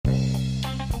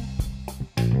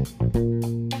அனைவருக்கும்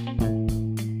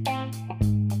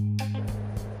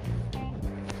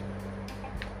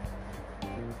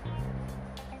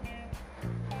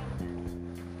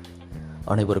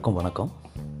வணக்கம்.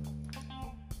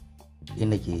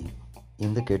 இன்றைக்கி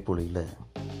இந்த கேட்பொழியில்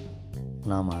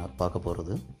நாம் பார்க்க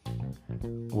போகிறது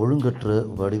ஒழுங்கற்ற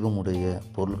வடிவமுடைய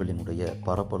பொருள்களினுடைய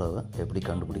பரப்பளவை எப்படி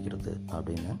கண்டுபிடிக்கிறது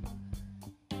அப்படின்னு.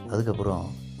 அதுக்கப்புறம்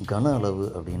கன அளவு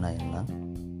அப்படின்னா என்ன,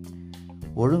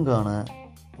 ஒழுங்கான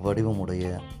வடிவமுடைய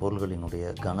பொருள்களினுடைய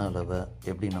கன அளவை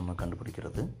எப்படி நம்ம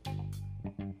கண்டுபிடிக்கிறது,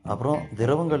 அப்புறம்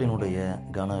திரவங்களினுடைய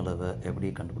கன அளவை எப்படி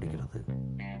கண்டுபிடிக்கிறது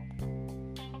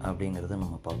அப்படிங்கிறத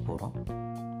நம்ம பார்க்க போகிறோம்.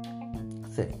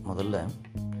 சரி, முதல்ல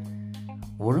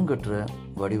ஒழுங்கற்ற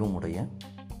வடிவமுடைய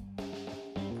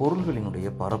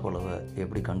பொருள்களினுடைய பரப்பளவை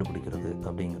எப்படி கண்டுபிடிக்கிறது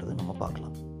அப்படிங்கிறது நம்ம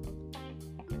பார்க்கலாம்.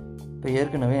 இப்போ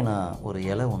ஏற்கனவே நான் ஒரு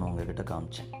இலை ஒன்று உங்ககிட்ட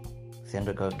காமிச்சேன்.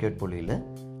 சென்ற கேட்பொழியில்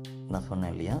நான்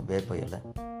சொன்னேன் இல்லையா, வேப்ப இலை.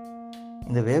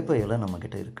 இந்த வேப்ப இலை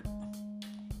நம்மக்கிட்ட இருக்குது.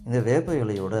 இந்த வேப்ப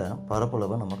இலையோட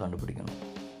பரப்பளவை நம்ம கண்டுபிடிக்கணும்.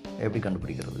 எப்படி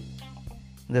கண்டுபிடிக்கிறது?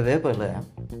 இந்த வேப்ப இலை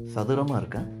சதுரமாக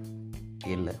இருக்கா?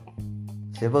 இல்லை.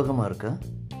 செவ்வகமாக இருக்கா?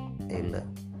 இல்லை.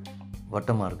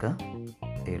 வட்டமாக இருக்கா?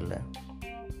 இல்லை.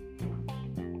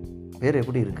 வேறு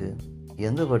எப்படி இருக்குது?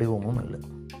 எந்த வடிவமும் இல்லை.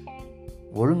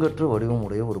 ஒழுங்கற்ற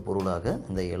வடிவமுடைய ஒரு பொருளாக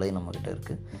இந்த இலை நம்மக்கிட்ட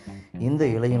இருக்குது. இந்த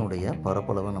இலையினுடைய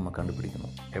பரப்பளவை நம்ம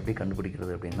கண்டுபிடிக்கணும். எப்படி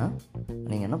கண்டுபிடிக்கிறது அப்படின்னா,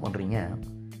 நீங்கள் என்ன பண்ணுறீங்க,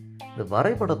 இந்த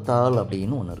வரைபடத்தாள்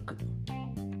அப்படின்னு ஒன்று இருக்குது.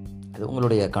 இது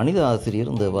உங்களுடைய கணித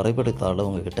ஆசிரியர் இந்த வரைபடத்தாளை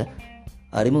உங்ககிட்ட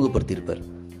அறிமுகப்படுத்தியிருப்பார்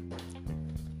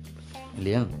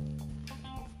இல்லையா?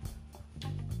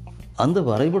 அந்த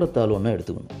வரைபடத்தாள் ஒன்று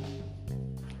எடுத்துக்கணும்.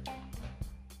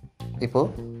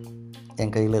 இப்போது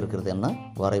என் கையில் இருக்கிறது என்ன?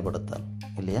 வரைபடத்தாள்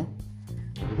இல்லையா?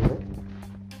 இதில்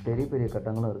பெரிய பெரிய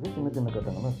கட்டங்களும் இருக்குது, சின்ன சின்ன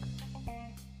கட்டங்களும் இருக்குது.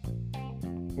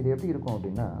 இது எப்படி இருக்கும்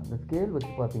அப்படின்னா, இந்த ஸ்கேல்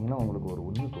வச்சு பார்த்தீங்கன்னா உங்களுக்கு ஒரு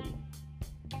உண்மை புரியும்.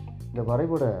 இந்த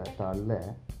வரைபடத்தாளில்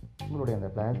உங்களுடைய அந்த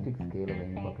பிளாஸ்டிக் ஸ்கேலை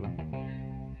வைங்க பார்க்கலாம்.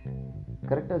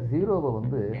 கரெக்டாக ஜீரோவை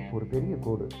ஒரு பெரிய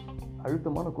கோடு,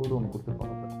 அழுத்தமான கோடு ஒன்று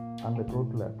கொடுத்துருப்பாங்க. அந்த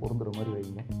கோட்டில் பொருந்துற மாதிரி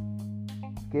வைங்க.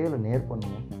 ஸ்கேலை நேர்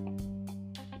பண்ணுங்க.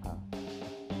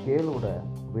 ஸ்கேலோட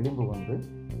விளிம்பு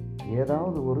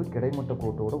ஏதாவது ஒரு கிடைமட்ட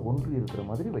கோட்டோட ஒன்று இருக்கிற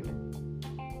மாதிரி வைக்கணும்.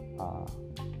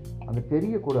 அந்த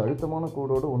பெரிய கோடு அழுத்தமான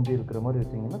கோடோடு ஒன்று இருக்கிற மாதிரி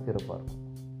வச்சிங்கன்னா சிறப்பாக இருக்கும்.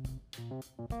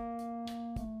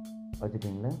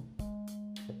 வச்சுட்டிங்களா?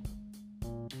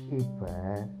 இப்போ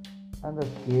அந்த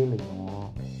ஸ்கேலையும்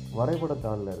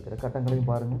வரைபடத்தாளில் இருக்கிற கட்டங்களையும்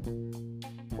பாருங்கள்.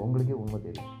 உங்களுக்கே உண்மை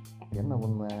தெரியும். என்ன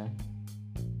உண்மை?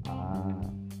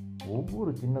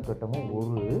 ஒவ்வொரு சின்ன கட்டமும்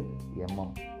 1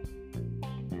 mm,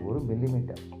 1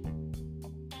 மில்லிமீட்டர்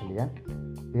இல்லையா?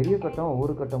 பெரிய கட்டம்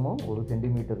ஒவ்வொரு கட்டமும் 1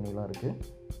 சென்டிமீட்டர் நீளம்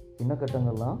இருக்குது. சின்ன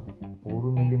கட்டங்கள்லாம் 1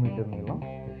 மில்லிமீட்டர் நீளம்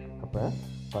இருக்குது. அப்போ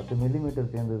 10 மில்லிமீட்டர்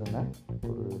சேர்ந்ததுன்னா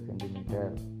 1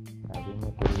 சென்டிமீட்டர் அப்படின்னு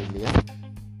தெரியும் இல்லையா?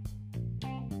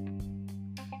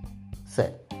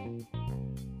 சரி,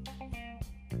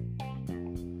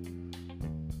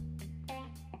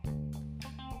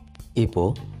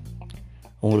 இப்போது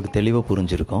உங்களுக்கு தெளிவாக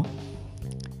புரிஞ்சிருக்கும்.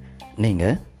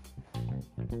 நீங்கள்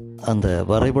அந்த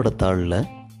வரைபடத்தாளில்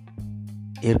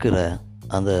இருக்கிற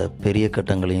அந்த பெரிய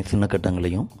கட்டங்களையும் சின்ன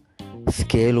கட்டங்களையும்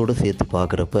ஸ்கேலோடு சேர்த்து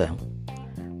பார்க்குறப்ப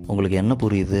உங்களுக்கு என்ன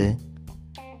புரியுது?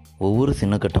 ஒவ்வொரு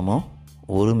சின்ன கட்டமும்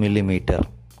 1 மில்லிமீட்டர்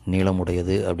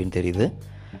நீளமுடையது அப்படின்னு தெரியுது.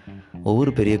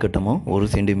 ஒவ்வொரு பெரிய கட்டமும் 1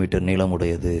 சென்டிமீட்டர்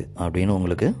நீளமுடையது அப்படின்னு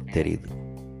உங்களுக்கு தெரியுது.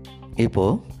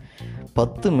 இப்போது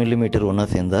 10 மில்லிமீட்டர் ஒன்றா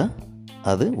சேர்ந்தால்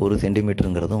அது 1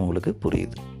 சென்டிமீட்டருங்கிறதும் உங்களுக்கு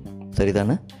புரியுது.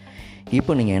 சரிதானே?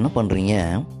 இப்போ நீங்கள் என்ன பண்ணுறீங்க,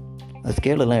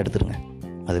 ஸ்கேலெல்லாம் எடுத்துருங்க.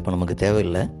 அது இப்போ நமக்கு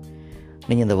தேவையில்லை.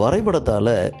 நீங்கள் இந்த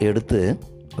வரைபடத்தால் எடுத்து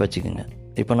வச்சுக்கோங்க.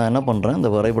 இப்போ நான் என்ன பண்ணுறேன், இந்த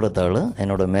வரைபடத்தால்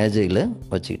என்னோடய மேஜையில்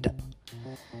வச்சுக்கிட்டேன்.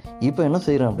 இப்போ என்ன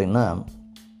செய்கிறேன் அப்படின்னா,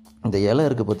 இந்த இலை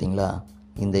இருக்குது பார்த்தீங்களா,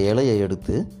 இந்த இலையை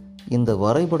எடுத்து இந்த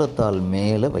வரைபடத்தாள்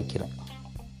மேலே வைக்கிறேன்.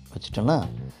 வச்சுட்டேன்னா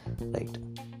ரைட்.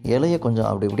 இலையை கொஞ்சம்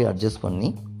அப்படி இப்படி அட்ஜஸ்ட் பண்ணி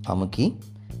அமுக்கி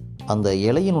அந்த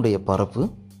இலையினுடைய பரப்பு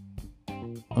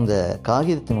இந்த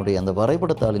காகிதத்தினுடைய அந்த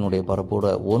வரைபடத்தாளினுடைய பரப்போட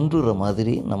ஒன்றுற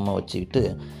மாதிரி நம்ம வச்சுக்கிட்டு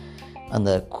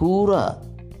அந்த கூராக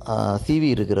சீவி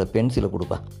இருக்கிற பென்சிலை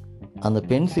கொடுப்பா. அந்த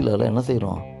பென்சிலால் என்ன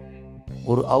செய்கிறோம்,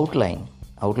 ஒரு அவுட்லைன்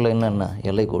என்ன,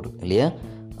 எல்லை கோடு இல்லையா?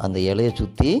 அந்த இலையை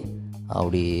சுற்றி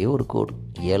அப்படியே ஒரு கோடு,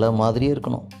 இலை மாதிரியே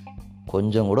இருக்கணும்,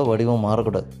 கொஞ்சம் கூட வடிவம்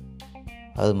மாறக்கூடாது.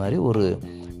 அது மாதிரி ஒரு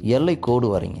எல்லை கோடு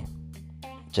வரைங்க.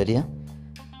 சரியா?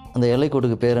 அந்த எல்லை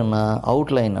கோடுக்கு பேர் என்ன?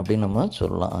 அவுட்லைன் அப்படின்னு நம்ம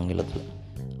சொல்லலாம் ஆங்கிலத்தில்.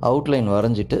 அவுட்லைன்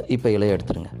வரைஞ்சிட்டு இப்போ இலையை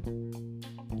எடுத்துருங்க.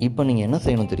 இப்போ நீங்கள் என்ன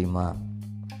செய்யணும் தெரியுமா?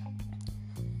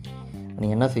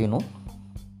 நீங்கள் என்ன செய்யணும்,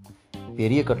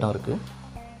 பெரிய கட்டம் இருக்குது,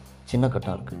 சின்ன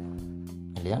கட்டம் இருக்குது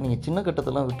இல்லையா? நீங்கள் சின்ன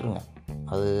கட்டத்தெல்லாம் விட்டுருங்க,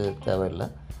 அது தேவையில்லை.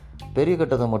 பெரிய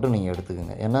கட்டத்தை மட்டும் நீங்கள்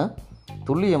எடுத்துக்கோங்க. ஏன்னா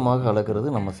துல்லியமாக அளக்கிறது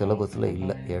நம்ம சிலபஸில்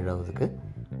இல்லை 7வதுக்கு.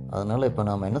 அதனால் இப்போ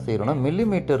நாம் என்ன செய்கிறோன்னா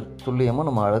மில்லிமீட்டர் துல்லியமாக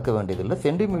நம்ம அளக்க வேண்டியதில்லை,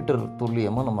 சென்டிமீட்டர்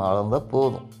துல்லியமாக நம்ம அளந்தால்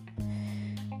போதும்.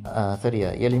 சரியா,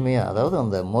 எளிமையாக, அதாவது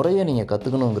அந்த முறையை நீங்கள்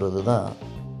கற்றுக்கணுங்கிறது தான்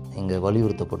இங்கே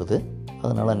வலியுறுத்தப்படுது.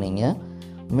 அதனால் நீங்கள்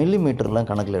மில்லிமீட்டர்லாம்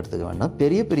கணக்கில் எடுத்துக்க வேண்டாம்,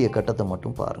 பெரிய பெரிய கட்டத்தை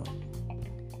மட்டும் பாருங்கள்.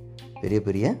 பெரிய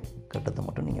பெரிய கட்டத்தை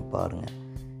மட்டும் நீங்கள் பாருங்கள்.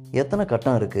 எத்தனை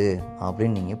கட்டம் இருக்குது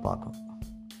அப்படின்னு நீங்கள் பார்க்கணும்.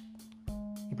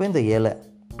 இப்போ இந்த இலை,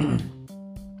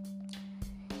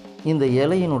 இந்த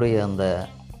இலையினுடைய அந்த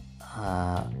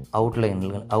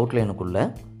அவுட்லைனுக்குள்ளே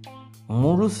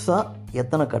முழுசாக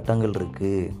எத்தனை கட்டங்கள்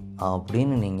இருக்குது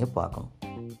அப்படின்னு நீங்கள் பார்க்கணும்.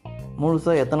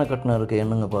 முழுசாக எத்தனை கட்டம் இருக்குது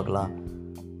என்னங்க பார்க்கலாம்.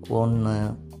 1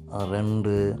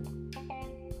 2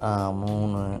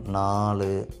 3 4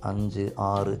 5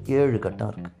 6 7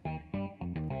 கட்டம் இருக்குது.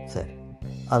 சரி,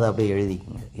 அதை அப்படியே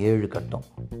எழுதிக்கோங்க, 7 கட்டம்.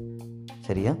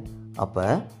 சரியா, அப்போ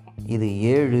இது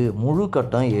 7, முழு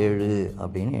கட்டம் 7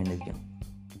 அப்படின்னு எழுதிக்கணும்.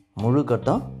 முழு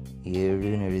கட்டம்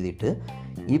 7ன்னு எழுதிட்டு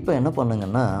இப்போ என்ன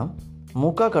பண்ணுங்கன்னா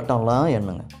முக்கா கட்டம்லாம்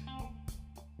எண்ணுங்க.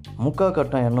 முக்கா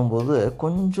கட்டம் எண்ணும்போது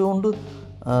கொஞ்சோண்டு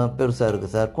பெருசாக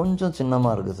இருக்குது சார், கொஞ்சம்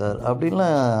சின்னமாக இருக்குது சார்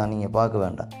அப்படின்லாம் நீங்கள் பார்க்க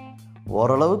வேண்டாம்.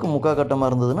 ஓரளவுக்கு முக்கா கட்டமாக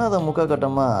இருந்ததுன்னா அதை முக்கா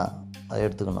கட்டமாக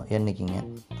எடுத்துக்கணும், எண்ணிக்கிங்க.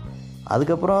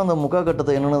 அதுக்கப்புறம் அந்த முக்கா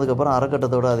கட்டத்தை எண்ணினதுக்கப்புறம்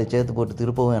அரைக்கட்டத்தோடு அதை சேர்த்து போட்டு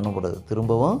திரும்பவும்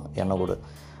எண்ணக்கூடாது.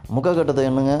 முக்கா கட்டத்தை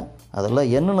எண்ணுங்க, அதெல்லாம்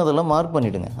எண்ணுனதெல்லாம் மார்க்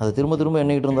பண்ணிவிடுங்க. அதை திரும்ப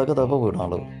எண்ணிக்கிட்டு இருந்தாக்கா தப்பாக போய்டும்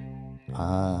அளவு.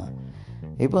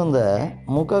 இப்போ இந்த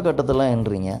முக்கா கட்டத்தெல்லாம்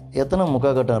எண்ணுறீங்க. எத்தனை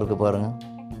முக்கா கட்டம் இருக்குது பாருங்கள்.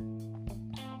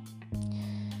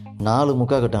 4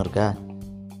 முக்கா கட்டம் இருக்கா?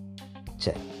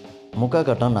 சரி, முக்கா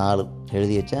கட்டம் 4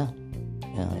 எழுதியாச்சா?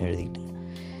 எழுதிக்கிட்டுங்க.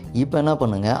 இப்போ என்ன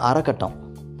பண்ணுங்கள், அரைக்கட்டம்,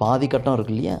 பாதி கட்டம்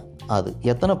இருக்கு இல்லையா, அது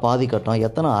எத்தனை பாதி கட்டம்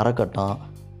எத்தனை அரைக்கட்டம்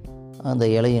அந்த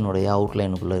இலையினுடைய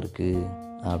அவுட்லைனுக்குள்ளே இருக்குது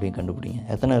அப்படின்னு கண்டுபிடிங்க.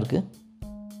 எத்தனை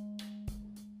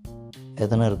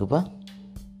இருக்குப்பா?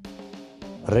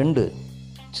 2.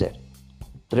 சரி,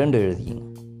 2 எழுதிக்கிங்க.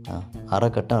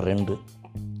 அரைக்கட்டம் 2.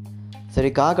 சரி,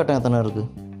 காக்கட்டம் எத்தனை இருக்குது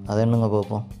அதை என்னங்க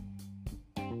பார்ப்போம்.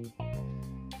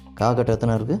 காக்கட்டம்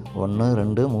எத்தனை இருக்குது? 1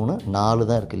 2 3 4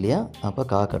 தான் இருக்குது இல்லையா? அப்போ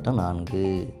காக்கட்டம் 4.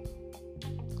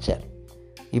 சரி,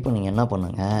 இப்போ நீங்கள் என்ன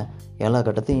பண்ணுங்கள், எல்லா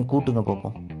கட்டத்தையும் கூட்டுங்க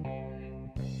பார்ப்போம்.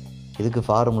 இதுக்கு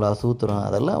ஃபார்முலா சூத்திரம்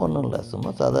அதெல்லாம் ஒன்றும் இல்லை, சும்மா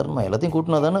சாதாரணமாக எல்லாத்தையும்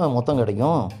கூட்டினா தானே மொத்தம்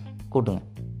கிடைக்கும். கூட்டுங்க.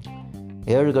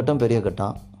 7 கட்டம் பெரிய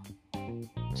கட்டம்.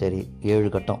 சரி, 7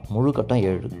 கட்டம், முழு கட்டம்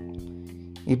 7.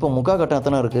 இப்போ முக்கா கட்டம்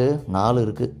எத்தனை இருக்குது? 4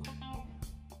 இருக்குது.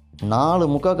 4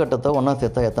 முக்கா கட்டத்தை ஒன்றா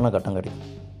சேர்த்தா எத்தனை கட்டம் கிடைக்கும்?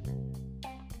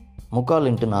 3/4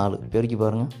 × 4 பெருக்கி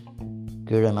பாருங்கள்.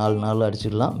 கீழே 4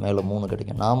 அடிச்சிடலாம், மேலே 3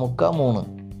 கிடைக்கும். 4×3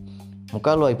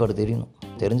 முக்கால் வாய்ப்பாடு தெரியணும்,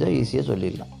 தெரிஞ்சால் ஈஸியாக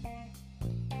சொல்லிடலாம்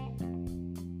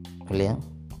இல்லையா?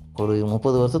 ஒரு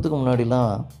 30 வருஷத்துக்கு முன்னாடிலாம்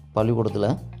பள்ளிக்கூடத்தில்,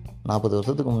 40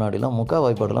 வருஷத்துக்கு முன்னாடிலாம் முக்கால்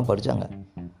வாய்ப்பாடெல்லாம் படித்தாங்க.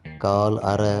 கால்,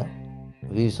 அரை,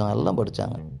 வீசம் எல்லாம்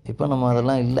படித்தாங்க. இப்போ நம்ம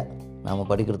அதெல்லாம் இல்லை, நாம்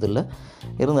படிக்கிறது இல்லை.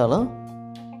 இருந்தாலும்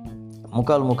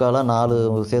முக்காலாக 4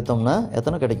 சேர்த்தோம்னா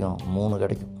எத்தனை கிடைக்கும்? 3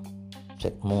 கிடைக்கும்.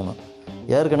 சரி, 3.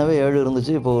 ஏற்கனவே 7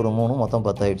 இருந்துச்சு, இப்போ ஒரு 3, மொத்தம்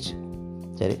 10 ஆயிடுச்சு.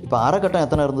 சரி, இப்போ அரைக்கட்டம்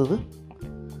எத்தனை இருந்தது?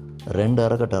 2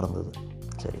 அரைக்கட்டம் இருந்தது.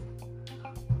 சரி,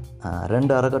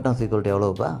 2 அரைக்கட்டம் சீக்கிரம்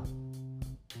எவ்வளோப்பா?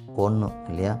 1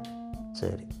 இல்லையா?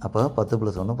 சரி, அப்போ 10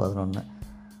 + 1 11.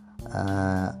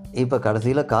 இப்போ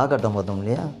கடைசியில் காக்கட்டம் பார்த்தோம்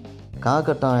இல்லையா?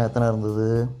 காக்கட்டம் எத்தனை இருந்தது?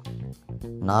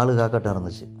 4 காக்கட்டம்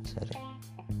இருந்துச்சு. சரி,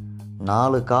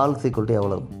 4 கால் சீக்கிரம்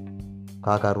எவ்வளவு?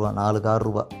 காக்கா ரூபா, 4 கார்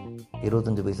ரூபா,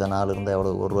 25 பைசா 4 இருந்தால்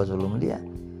எவ்வளோ? 1 ரூபா சொல்லும் இல்லையா?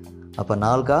 அப்போ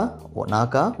 4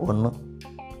 1.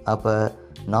 அப்போ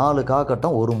 4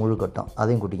 காக்கட்டம் 1 முழு கட்டம்,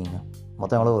 அதையும் கூட்டிக்கிங்க.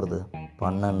 மொத்தம் எவ்வளோ வருது?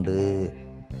 12.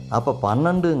 அப்போ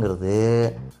 12ங்கிறது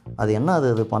அது என்ன? அது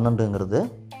 12ங்கிறது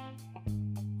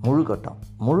முழு கட்டம்.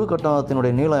 முழு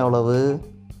கட்டத்தினுடைய நீளம் எவ்வளவு?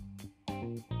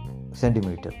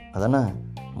 சென்டிமீட்டர். அதானே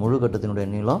முழு கட்டத்தினுடைய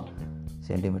நீளம்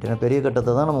சென்டிமீட்டர். பெரிய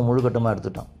கட்டத்தை தான் நம்ம முழு கட்டமாக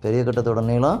எடுத்துட்டோம். பெரிய கட்டத்தோட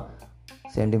நீளம்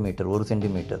சென்டிமீட்டர், 1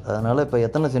 சென்டிமீட்டர். அதனால் இப்போ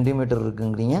எத்தனை சென்டிமீட்டர்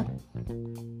இருக்குங்கிறீங்க?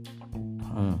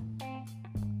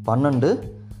 12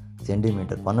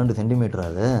 சென்டிமீட்டர். 12 சென்டிமீட்டர்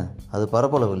அது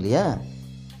பரப்பளவு இல்லையா?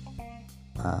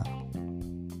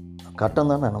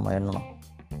 கட்டம் தானே நம்ம எண்ணணும்.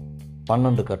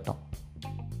 12 கட்டம்.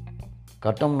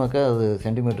 கட்டம்னாக்கா அது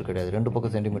சென்டிமீட்டர் கிடையாது, 2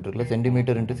 பக்கம் சென்டிமீட்டர் இல்லை,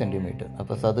 சென்டிமீட்டர் × சென்டிமீட்டர்.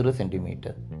 அப்போ சதுர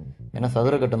சென்டிமீட்டர். ஏன்னா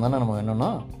சதுர கட்டம் தானே நம்ம என்னன்னா,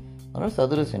 அதனால்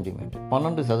சதுர சென்டிமீட்டர்.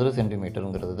 12 சதுர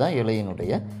சென்டிமீட்டருங்கிறது தான்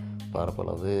இலையினுடைய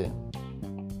பரப்பளவு.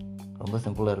 ரொம்ப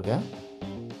சிம்பிளாக இருக்க.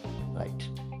 ரைட்,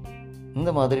 இந்த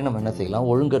மாதிரி நம்ம என்ன செய்யலாம்,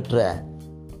 ஒழுங்கற்ற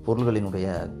பொருள்களினுடைய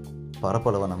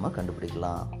பரப்பளவை நம்ம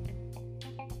கண்டுபிடிக்கலாம்.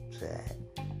 சரி,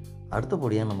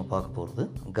 அடுத்தபடியாக நம்ம பார்க்க போகிறது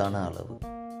கன அளவு.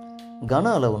 கன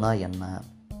அளவுனா என்ன?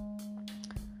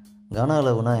 கன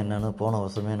அளவுனா என்னென்னு போன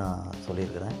வருஷமே நான்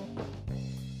சொல்லியிருக்கிறேன்.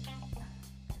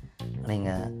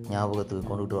 நீங்கள் ஞாபகத்துக்கு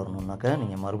கொண்டுகிட்டு வரணுன்னாக்கா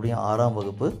நீங்கள் மறுபடியும் 6ஆம்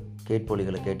வகுப்பு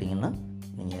கேட்பொலிகளை கேட்டிங்கன்னா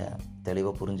நீங்கள்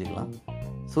தெளிவாக புரிஞ்சுக்கலாம்.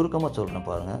 சுருக்கமாக சொல்கிறேன்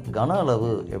பாருங்கள். கன அளவு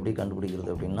எப்படி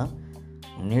கண்டுபிடிக்கிறது அப்படின்னா,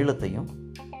 நீளத்தையும்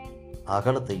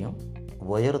அகலத்தையும்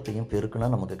உயரத்தையும் பெருக்குனா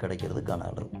நமக்கு கிடைக்கிறது கன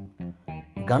அளவு.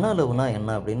 கன அளவுனா என்ன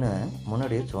அப்படின்னு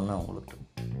முன்னாடியே சொன்னேன் உங்களுக்கு.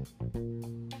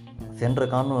 சென்ற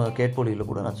கேட்பொலியில்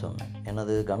கூட நான் சொன்னேன்.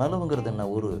 என்னது கன அளவுங்கிறது என்ன,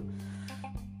 ஒரு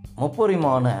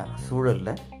முப்பரிமாண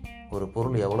சூழலில் ஒரு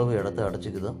பொருள் எவ்வளவு இடத்த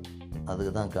அடைச்சிக்குதோ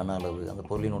அதுக்கு தான் கன அளவு, அந்த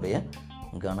பொருளினுடைய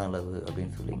கன அளவு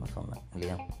அப்படின்னு சொல்லி நான் சொன்னேன்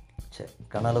இல்லையா. சரி,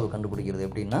 கன அளவு கண்டுபிடிக்கிறது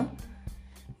எப்படின்னா,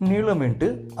 நீளம் இன்ட்டு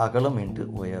அகலம் இன்ட்டு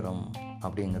உயரம்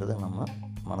அப்படிங்கிறத நம்ம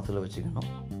மனசில்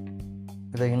வச்சுக்கணும்.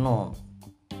 இதை இன்னும்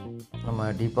நம்ம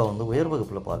டீப்பாக உயர்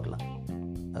வகுப்பில் பார்க்கலாம்.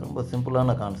 ரொம்ப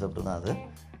சிம்பிளான கான்செப்ட் தான் அது.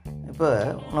 இப்போ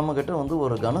நம்மக்கிட்ட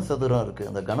ஒரு கனசதுரம் இருக்குது.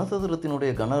 அந்த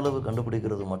கனசதுரத்தினுடைய கன அளவு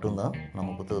கண்டுபிடிக்கிறது மட்டும்தான்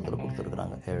நம்ம புத்தகத்தில்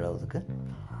கொடுத்துருக்குறாங்க 7ஆவதுக்கு.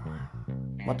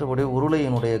 மற்றபடி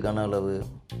உருளையினுடைய கன அளவு,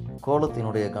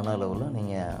 கோலத்தினுடைய கன அளவில்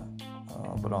நீங்கள்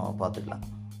அப்புறம் பார்த்துக்கலாம்.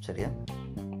 சரியா?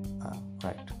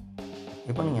 ரைட்.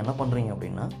 இப்போ நீங்கள் என்ன பண்ணுறீங்க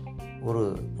அப்படின்னா, ஒரு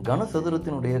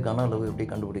கனசதுரத்தினுடைய கன அளவு எப்படி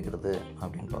கண்டுபிடிக்கிறது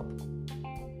அப்படின்னு பார்ப்போம்.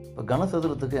 இப்போ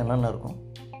கனசதுரத்துக்கு என்னென்ன இருக்கும்?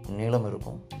 நீளம்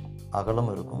இருக்கும்,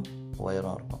 அகலம் இருக்கும்,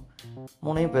 உயரம் இருக்கும்.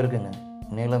 மூணையும் பெருக்குங்க.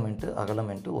 நீளம் இன்ட்டு அகலம்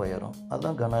இன்ட்டு உயரம்.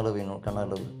 அதுதான் கன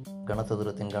அளவு.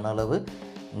 கனசதுரத்தின் கன அளவு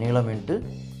நீளம் இன்ட்டு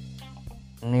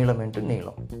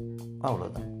நீளம்.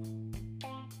 அவ்வளோதான்.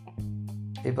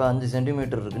 இப்போ 5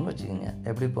 சென்டிமீட்டர் இருக்குதுன்னு வச்சுக்கோங்க.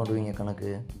 எப்படி போடுவீங்க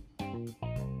கணக்கு?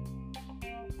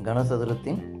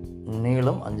 கனசதுரத்தின்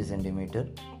நீளம் 5 சென்டிமீட்டர்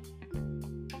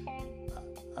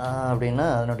அப்படின்னா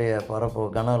அதனுடைய பரப்பு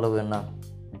கன அளவு என்ன?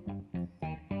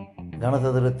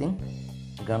 கனசதுரத்தின்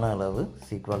கன அளவு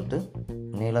ஈக்குவல் டு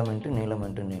நீளம் இன்ட்டு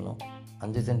நீளம்.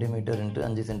 5 centimetre into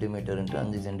 5 centimetre into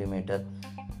 5 centimetre.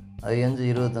 5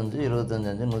 25,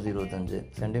 25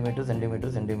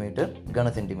 125 centimetre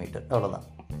கன சென்டிமீட்டர். அவ்வளோதான்.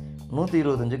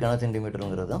 125 கன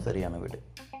சென்டிமீட்டருங்கிறது தான் சரியான வீடு.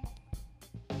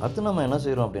 அடுத்து நம்ம என்ன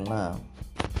செய்கிறோம் அப்படின்னா,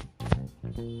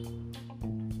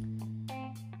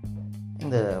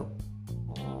 இந்த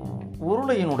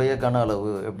உருளையினுடைய கன அளவு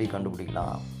எப்படி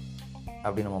கண்டுபிடிக்கலாம்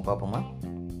அப்படி நம்ம பார்ப்போமா?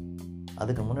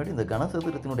 அதுக்கு முன்னாடி இந்த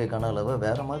கனசதுரத்தினுடைய கன அளவை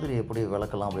வேறு மாதிரி எப்படி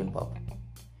விளக்கலாம் அப்படின்னு பார்ப்போம்.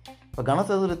 இப்போ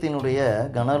கனசதுரத்தினுடைய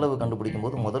கன அளவு கண்டுபிடிக்கும்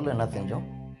போது முதல்ல என்ன செஞ்சோம்?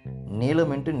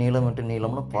 நீளம் இன்ட்டு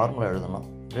நீளம்னு ஃபார்முலா எழுதணும்.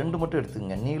 2 மட்டும்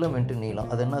எடுத்துக்கங்க. நீளம் இன்ட்டு நீளம்.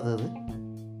 அது என்னது? அது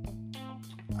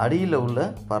அடியில் உள்ள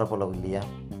பரப்பளவு இல்லையா?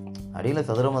 அடியில்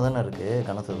சதுரமாக தானே இருக்குது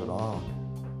கனசதுரம்.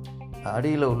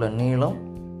 அடியில் உள்ள நீளம்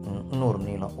இன்னொரு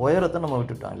நீளம். உயரத்தை நம்ம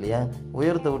விட்டுட்டோம் இல்லையா?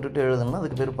 உயரத்தை விட்டுட்டு எழுதணும்னா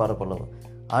அதுக்கு பேர் பரப்பளவு.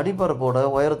 அடிப்பரப்போட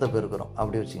உயரத்தை பெருக்கிறோம்.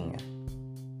 அப்படி வச்சுக்கோங்க.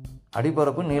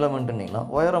 அடிப்பரப்பு நீளம் இன்ட்டு நீளம்,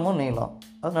 உயரமும் நீளம்.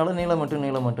 அதனால நீளம் இன்ட்டு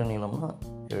நீளம்னு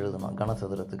எழுதணும்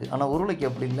கனசதுரத்துக்கு. ஆனால் உருளைக்கு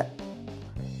அப்படி இல்லை.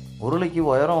 உருளைக்கு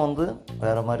உயரம்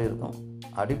வேறு மாதிரி இருக்கும்.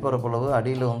 அடிப்பரப்பளவு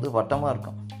அடியில் வட்டமாக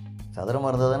இருக்கும். சதுரமாக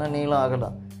இருந்தால் தானே நீளம்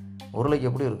ஆகலாம். உருளைக்கு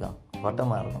எப்படி இருக்கும்?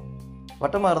 வட்டமாக இருக்கும்.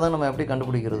 வட்டமாக இருந்தால் நம்ம எப்படி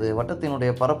கண்டுபிடிக்கிறது?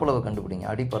 வட்டத்தினுடைய பரப்பளவு கண்டுபிடிங்க.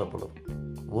 அடிப்பரப்பளவு.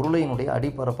 உருளையினுடைய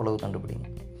அடிப்பரப்பளவு கண்டுபிடிங்க.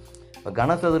 இப்போ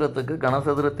கனசதுரத்துக்கு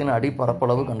கனசதுரத்தின்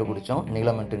அடிப்பரப்பளவு கண்டுபிடிச்சோம்.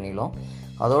 நீளம் இன்ட்டு நீளம்.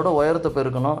 அதோட உயரத்தை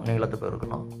பெருக்கணும், நீளத்தை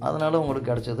பெருக்கணும். அதனால் உங்களுக்கு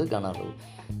கிடைச்சது கன அளவு.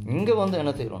 இங்கே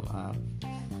என்ன செய்கிறோம்னா,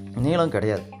 நீளம்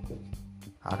கிடையாது,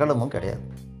 அகலமும் கிடையாது,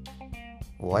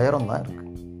 உயரம் தான் இருக்குது.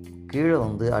 கீழே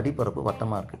அடிப்பரப்பு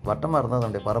வட்டமாக இருக்குது. வட்டமாக இருந்தால்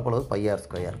அதனுடைய பரப்பளவு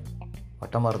πr².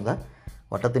 வட்டமாக இருந்தால்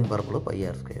வட்டத்தின் பரப்பளவு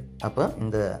πr². அப்போ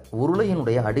இந்த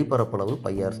உருளையினுடைய அடிப்பரப்பளவு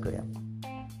πr².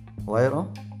 உயரம்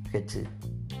h.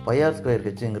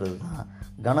 πr²hங்கிறது தான்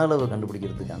கன அளவு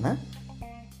கண்டுபிடிக்கிறதுக்கான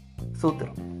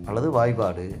சூத்திரம் அல்லது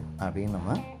வாய்ப்பாடு அப்படின்னு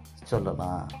நம்ம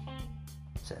சொல்லலாம்.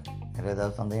 சரி, வேறு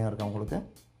ஏதாவது சந்தேகம் இருக்கா உங்களுக்கு?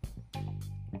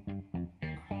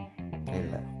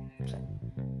 இல்லை. சரி,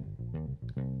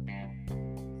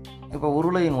 இப்போ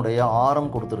உருளையினுடைய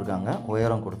ஆரம் கொடுத்துருக்காங்க,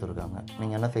 உயரம் கொடுத்துருக்காங்க.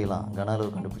 நீங்கள் என்ன செய்யலாம்? கன அளவு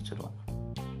கண்டுபிடிச்சிடலாம்.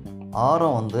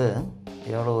 ஆரம்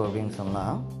எவ்வளவு அப்படின்னு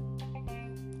சொன்னால்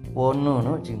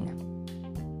 1ன்னு வச்சுக்கோங்க.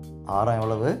 ஆரம்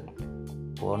எவ்வளவு?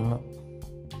 1.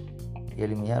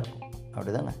 எளிமையாக இருக்கும்,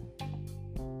 அப்படி தானே?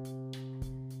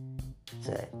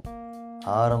 சரி,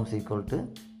 ஆரம் ஈக்குவல் டு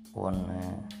 1.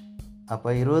 அப்போ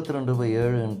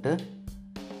 22/7 இன்ட்டு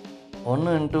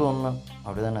 1 இன்ட்டு 1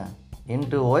 அப்படி தானே?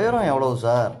 இன்ட்டு உயரம் எவ்வளவு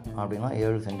சார் அப்படின்னா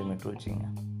 7 சென்டிமீட்டர் வச்சுங்க.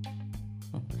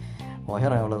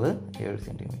 உயரம் எவ்வளவு? 7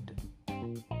 சென்டிமீட்டர்.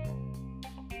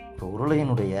 இப்போ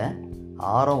உருளையினுடைய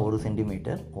ஆரம் 1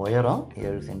 சென்டிமீட்டர், உயரம்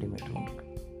 7 சென்டிமீட்டர் இருக்கு.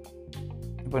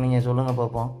 இப்போ நீங்கள் சொல்லுங்கள்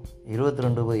பார்ப்போம்.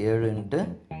 22/7 இன்ட்டு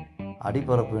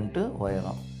அடிப்பரப்பு இன்ட்டு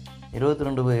உயரம்.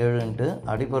 22/7 இன்ட்டு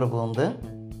அடிப்பரப்பு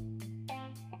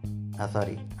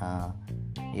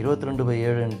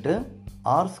 22/7 இன்ட்டு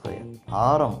r²,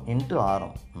 ஆரம் இன்ட்டு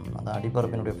ஆரம். அந்த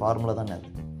அடிப்பரப்பினுடைய ஃபார்முலா தானே அது.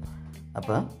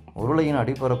 அப்போ உருளையின்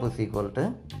அடிப்பரப்பு =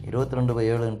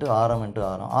 22/7 இன்ட்டு ஆரம் இன்ட்டு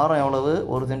ஆரம். ஆரம் எவ்வளவு?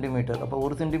 1 சென்டிமீட்டர். அப்போ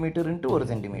 1 சென்டிமீட்டர் இன்ட்டு 1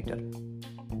 சென்டிமீட்டர்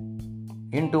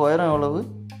இன்ட்டு உயரம் எவ்வளவு?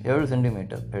 7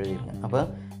 சென்டிமீட்டர் எழுதிருங்க. அப்போ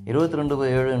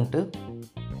 22/7 into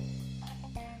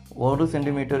 1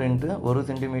 centimetre into 1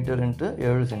 centimetre into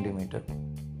 7 centimetre.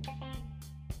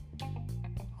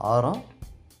 ஆரம்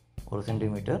 1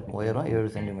 சென்டிமீட்டர், உயரம் 7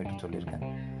 சென்டிமீட்டர் சொல்லியிருக்கேன்.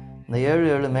 இந்த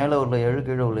 7 மேலே உள்ள 7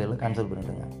 கீழே உள்ள 7 கேன்சல்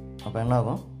பண்ணிவிடுங்க. அப்போ என்ன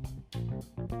ஆகும்?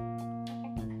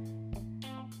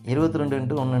 22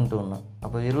 இன்ட்டு 1 இன்ட்டு 1.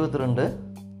 அப்போ 22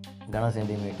 கன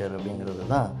சென்டிமீட்டர் அப்படிங்கிறது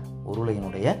தான்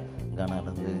உருளையினுடைய கன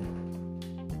அளவு.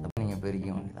 அப்போ நீங்கள் பெருக்க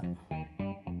வேண்டியதான்.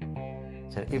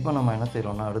 சரி, இப்போ நம்ம என்ன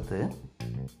செய்கிறோம்னா, அடுத்து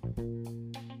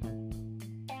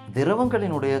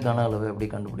திரவங்களினுடைய கன அளவை எப்படி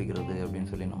கண்டுபிடிக்கிறது அப்படின்னு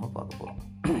சொல்லி நம்ம பார்க்க போகிறோம்.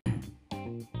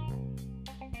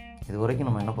 இது வரைக்கும்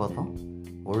நம்ம என்ன பார்த்தோம்?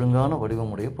 ஒழுங்கான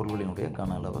வடிவமுடைய பொருள்களினுடைய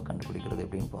கன அளவை கண்டுபிடிக்கிறது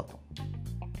எப்படின்னு பார்த்தோம்.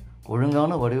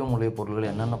 ஒழுங்கான வடிவமுடைய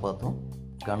பொருள்கள் என்னென்ன பார்த்தோம்?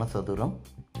 கனசதுரம்,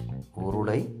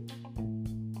 உருளை,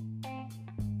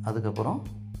 அதுக்கப்புறம்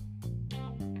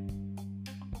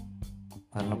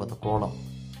என்ன பார்த்தோம்? கோளம்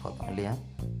பார்த்தோம் இல்லையா?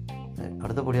 சரி,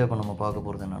 அடுத்தபடியாக இப்போ நம்ம பார்க்க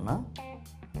போகிறது என்னென்னா,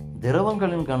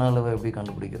 திரவங்களின் கன அளவை எப்படி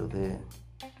கண்டுபிடிக்கிறது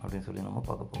அப்படின்னு சொல்லி நம்ம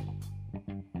பார்க்க போகிறோம்.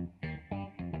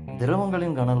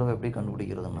 திரவங்களின் கன அளவை எப்படி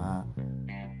கண்டுபிடிக்கிறதுனா,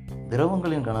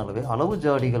 திரவங்களின் கன அளவை அளவு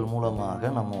ஜாடிகள்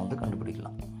மூலமாக நம்ம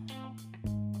கண்டுபிடிக்கலாம்.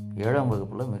 7ஆம்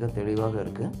வகுப்பில் மிக தெளிவாக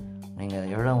இருக்குது. நீங்கள்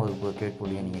 7ஆம் வகுப்பு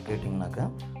கேட்பொழியை நீங்கள் கேட்டிங்கனாக்கா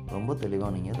ரொம்ப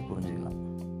தெளிவாக நீங்கள் அதை புரிஞ்சுக்கலாம்.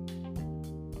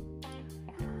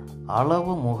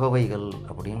 அளவு முகவைகள்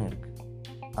அப்படின்னு இருக்குது.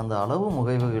 அந்த அளவு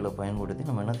முகவைகளை பயன்படுத்தி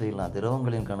நம்ம என்ன செய்யலாம்?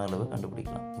 திரவங்களின் கன அளவை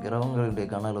கண்டுபிடிக்கலாம். திரவங்களுடைய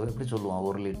கன அளவை எப்படி சொல்லுவோம்?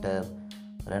 1 லிட்டர்,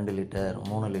 2 லிட்டர்,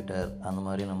 3 லிட்டர் அந்த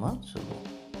மாதிரி நம்ம சொல்லுவோம்.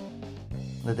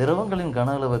 இந்த திரவங்களின்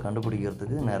கன அளவை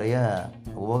கண்டுபிடிக்கிறதுக்கு நிறைய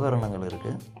உபகரணங்கள்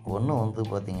இருக்குது. ஒன்று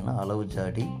பார்த்திங்கன்னா அளவு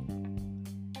ஜாடி,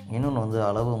 இன்னொன்று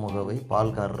அளவு முகவை.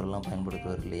 பால்காரரெல்லாம்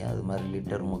பயன்படுத்துவார் இல்லையா? அது மாதிரி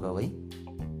லிட்டர் முகவை,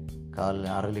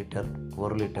 அரை லிட்டர்,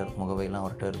 1 லிட்டர் முகவைலாம்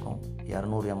அவர்கிட்ட இருக்கும்.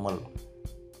 200 ml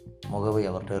முகவை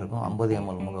அவர்கிட்ட இருக்கும். 50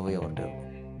 ml முகவை அவர்கிட்ட இருக்கும்.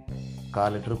 1/4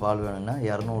 லிட்டர் பால் வேணும்னா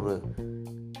 200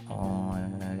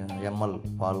 ml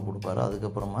பால் கொடுப்பாரு.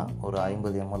 அதுக்கப்புறமா ஒரு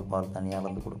 50 ml பால் தனியாக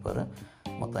அளந்து கொடுப்பாரு.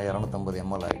 மொத்தம் 250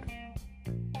 ml ஆகிடும்.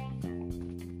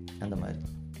 அந்த மாதிரி.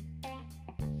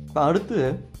 இப்போ அடுத்து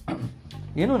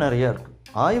இன்னும் நிறையா இருக்குது.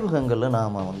 ஆய்வகங்களில்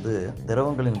நாம்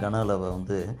திரவங்களின் கன அளவை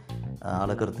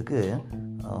அளக்கிறதுக்கு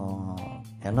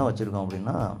என்ன வச்சுருக்கோம்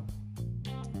அப்படின்னா,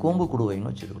 கூம்பு குடுவைன்னு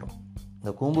வச்சுருக்கிறோம்.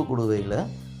 இந்த கூம்பு குடுவையில்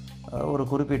ஒரு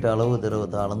குறிப்பிட்ட அளவு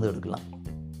திரவத்தை அளந்து எடுக்கலாம்.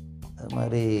 அது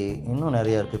மாதிரி இன்னும்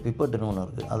நிறையா இருக்குது. பிப்பட்டுன்னு ஒன்று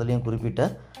இருக்குது. அதுலேயும் குறிப்பிட்ட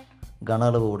கன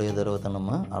அளவு உடைய திரவத்தை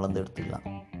நம்ம அளந்து எடுத்துக்கலாம்.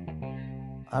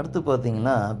 அடுத்து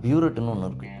பார்த்திங்கன்னா பியூரெட்டுன்னு ஒன்று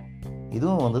இருக்குது.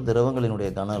 இதுவும் திரவங்களினுடைய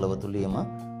கன அளவை துல்லியமாக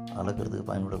அளக்கிறதுக்கு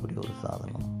பயன்படக்கூடிய ஒரு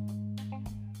சாதனம்.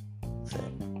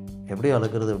 சரி, எப்படி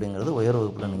அளக்கிறது அப்படிங்கிறது உயர்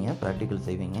வகுப்பில் நீங்கள் ப்ராக்டிக்கல்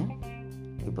செய்வீங்க.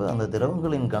 இப்போ அந்த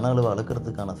திரவங்களின் கன அளவை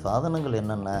அளக்கிறதுக்கான சாதனங்கள்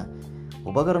என்னென்ன,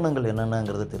 உபகரணங்கள்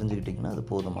என்னென்னங்கிறத தெரிஞ்சுக்கிட்டிங்கன்னா அது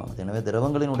போதுமானது. எனவே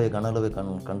திரவங்களினுடைய கன அளவை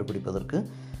கண்டுபிடிப்பதற்கு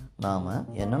நாம்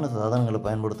என்னென்ன சாதனங்களை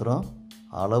பயன்படுத்துகிறோம்?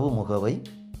 அளவு முகவை,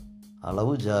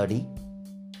 அளவு ஜாடி,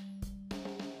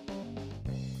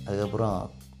 அதுக்கப்புறம்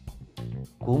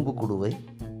கூம்பு குடுவை,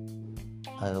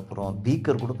 அதுக்கப்புறம்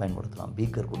பீக்கர் கூட பயன்படுத்தலாம்.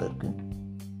 பீக்கர் கூட இருக்குது.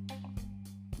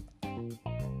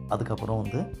 அதுக்கப்புறம்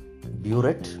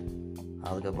பியூரெட்,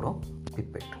 அதுக்கப்புறம்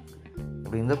பிப்பெட்.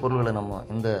 இப்படி இந்த பொருள்களை நம்ம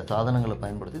இந்த சாதனங்களை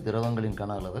பயன்படுத்தி திரவங்களின்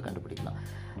கன அளவை கண்டுபிடிக்கலாம்.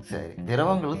 சரி,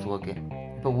 திரவங்கள் ஓகே.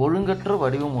 இப்போ ஒழுங்கற்ற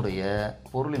வடிவமுடைய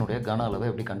பொருளினுடைய கன அளவை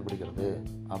எப்படி கண்டுபிடிக்கிறது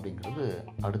அப்படிங்கிறது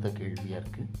அடுத்த கேள்வியாக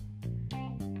இருக்குது.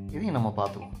 இதையும் நம்ம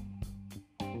பார்த்துருவோம்.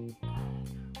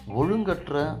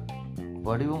 ஒழுங்கற்ற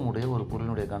வடிவமுடைய ஒரு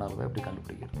பொருளினுடைய கன அளவை எப்படி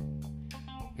கண்டுபிடிக்கிறது?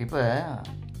 இப்போ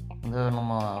இந்த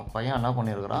நம்ம பையன் என்ன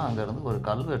பண்ணியிருக்கிறான், அங்கேருந்து ஒரு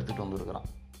கல் எடுத்துகிட்டு வந்துருக்கிறான்.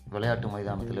 விளையாட்டு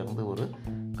மைதானத்திலேருந்து ஒரு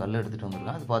கல் எடுத்துகிட்டு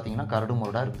வந்திருக்கான். அது பார்த்திங்கன்னா கரடு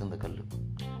முரடாக இருக்குது.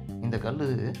 இந்த கல்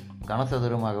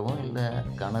கனசதுரமாகவும் இல்லை,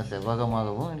 கன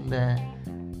செவ்வகமாகவும் இல்லை,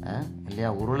 இல்லையா,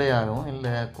 உருளையாகவும்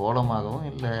இல்லை, கோலமாகவும்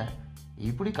இல்லை,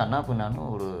 இப்படி கண்ணா பின்னான்னு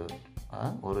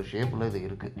ஒரு ஷேப்பில் இது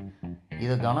இருக்குது.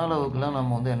 இதை கன அளவுக்குலாம்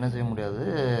நம்ம என்ன செய்ய முடியாது?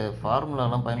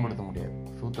 ஃபார்முலாலாம் பயன்படுத்த முடியாது,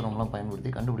 சூத்திரம்லாம்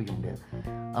பயன்படுத்தி கண்டுபிடிக்க முடியாது.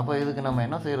 அப்போ இதுக்கு நம்ம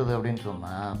என்ன செய்கிறது அப்படின்னு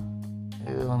சொன்னால்,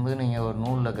 இது நீங்கள் ஒரு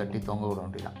நூலில் கட்டி தொங்க விட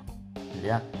வேண்டியதான்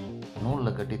இல்லையா?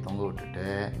 நூலில் கட்டி தொங்க விட்டுட்டு,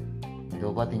 இதோ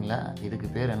பார்த்தீங்களா, இதுக்கு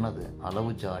பேர் என்னது?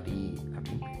 அளவு ஜாடி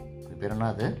அப்படின்னு. இது பேர்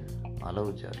என்னது?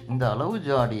 அளவு ஜாடி. இந்த அளவு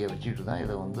ஜாடியை வச்சுட்டு தான்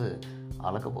இதை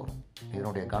அளக்க போகிறோம்.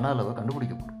 இதனுடைய கன அளவை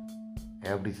கண்டுபிடிக்க போகிறோம்.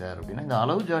 எப்படி சார் அப்படின்னா, இந்த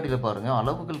அளவு ஜாடியில் பாருங்கள்,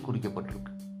 அளவுகள்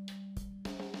குறிக்கப்பட்டிருக்கு.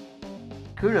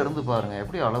 கீழே இருந்து பாருங்கள்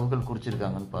எப்படி அளவுகள்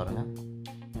குறிச்சிருக்காங்கன்னு பாருங்கள்.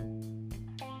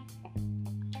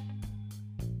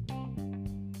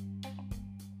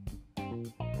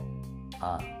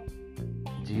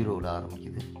 ஜீரோவில்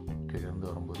ஆரம்பிக்குது. கீழேருந்து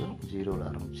வரும்போது ஜீரோவில்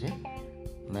ஆரம்பித்து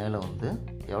மேலே வந்து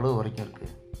எவ்வளோ வரைக்கும் இருக்குது?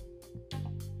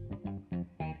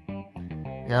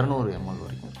 200 ml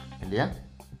வரைக்கும் இருக்குது இல்லையா?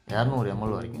 200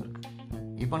 ml வரைக்கும் இருக்குது.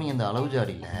 இப்போ நீங்கள் இந்த அளவு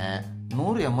ஜாடியில்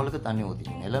 100 ml தண்ணி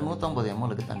ஊற்றிக்கிங்க, இல்லை 150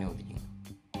 ml தண்ணி ஊற்றிக்கிங்க.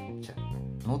 சரி,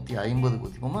 150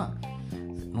 ஊற்றிப்போமா?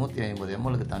 150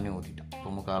 ml தண்ணி ஊற்றிட்டோம். இப்போ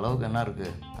முக்கால் அளவுக்கு என்ன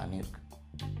இருக்குது? தண்ணி இருக்குது.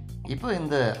 இப்போ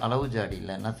இந்த அளவு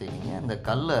ஜாடியில் என்ன செய்வீங்க? இந்த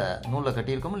கல்லை நூலில்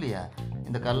கட்டியிருக்கோம் இல்லையா,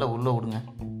 இந்த கல்லை உள்ளே விடுங்க,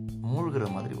 மூழ்கிற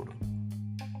மாதிரி விடுங்க.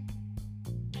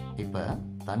 இப்போ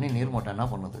தண்ணி நீர்மட்டம் என்ன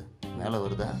பண்ணுது? மேலே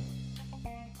வருதா?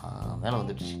 மேலே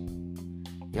வந்துடுச்சு.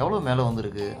 எவ்வளோ மேலே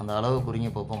வந்திருக்கு? அந்த அளவு குறிங்க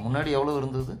பார்ப்போம். முன்னாடி எவ்வளோ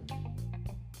இருந்தது?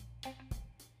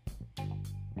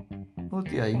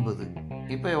 150.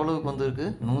 இப்போ எவ்வளவுக்கு வந்திருக்கு?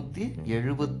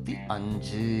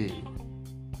 175.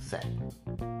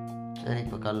 சரி,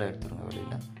 இப்போ கல்லை எடுத்துருங்க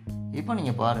வெளியில். இப்போ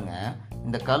நீங்கள் பாருங்கள்,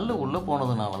 இந்த கல் உள்ளே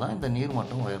போனதுனால தான் இந்த நீர்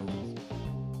மட்டம் உயர்ந்தது.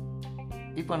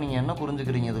 இப்போ நீங்கள் என்ன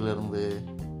புரிஞ்சுக்கிறீங்க இதிலேருந்து?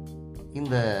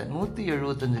 இந்த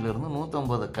 175லேருந்து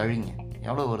 150 கழிங்க,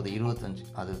 எவ்வளோ வருது? 25.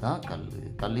 அதுதான்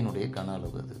கல்லினுடைய கன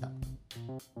அளவு. அதுதான்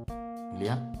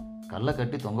இல்லையா? கல்லை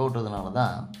கட்டி தொங்க விட்டதுனால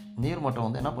தான் நீர்மட்டம்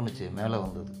வந்து என்ன பண்ணுச்சு? மேலே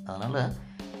வந்தது. அதனால்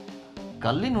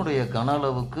கல்லினுடைய கன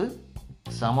அளவுக்கு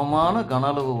சமமான கன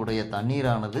அளவு உடைய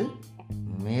தண்ணீரானது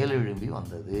மேலெழும்பி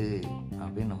வந்தது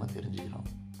அப்படின்னு நம்ம தெரிஞ்சுக்கிறோம்.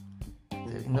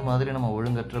 சரி, இந்த மாதிரி நம்ம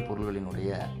ஒழுங்கற்ற பொருள்களினுடைய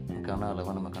கன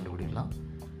அளவை நம்ம கண்டுபிடிக்கலாம்.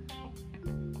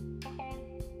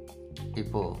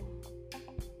 இப்போ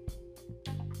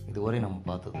இதுவரை நம்ம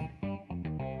பார்த்தது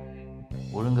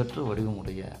ஒழுங்கற்ற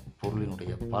வடிவமுடைய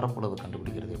பொருளினுடைய பரப்பளவு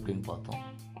கண்டுபிடிக்கிறது எப்படின்னு பார்த்தோம்.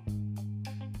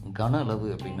 கன அளவு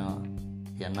அப்படின்னா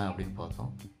என்ன அப்படின்னு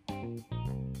பார்த்தோம்.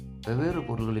 வெவ்வேறு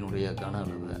பொருள்களினுடைய கன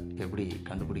அளவை எப்படி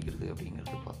கண்டுபிடிக்கிறது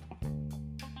அப்படிங்கிறது பார்த்தோம்.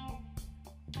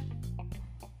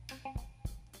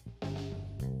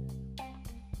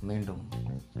 மீண்டும்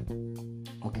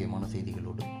முக்கியமான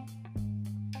செய்திகளோடு,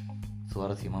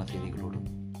 சுவாரஸ்யமான செய்திகளோடு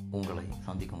உங்களை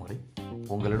சந்திக்கும் வரை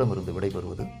உங்களிடமிருந்து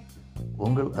விடைபெறுவது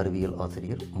உங்கள் அறிவியல்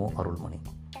ஆசிரியர் மு. அருள்மணி.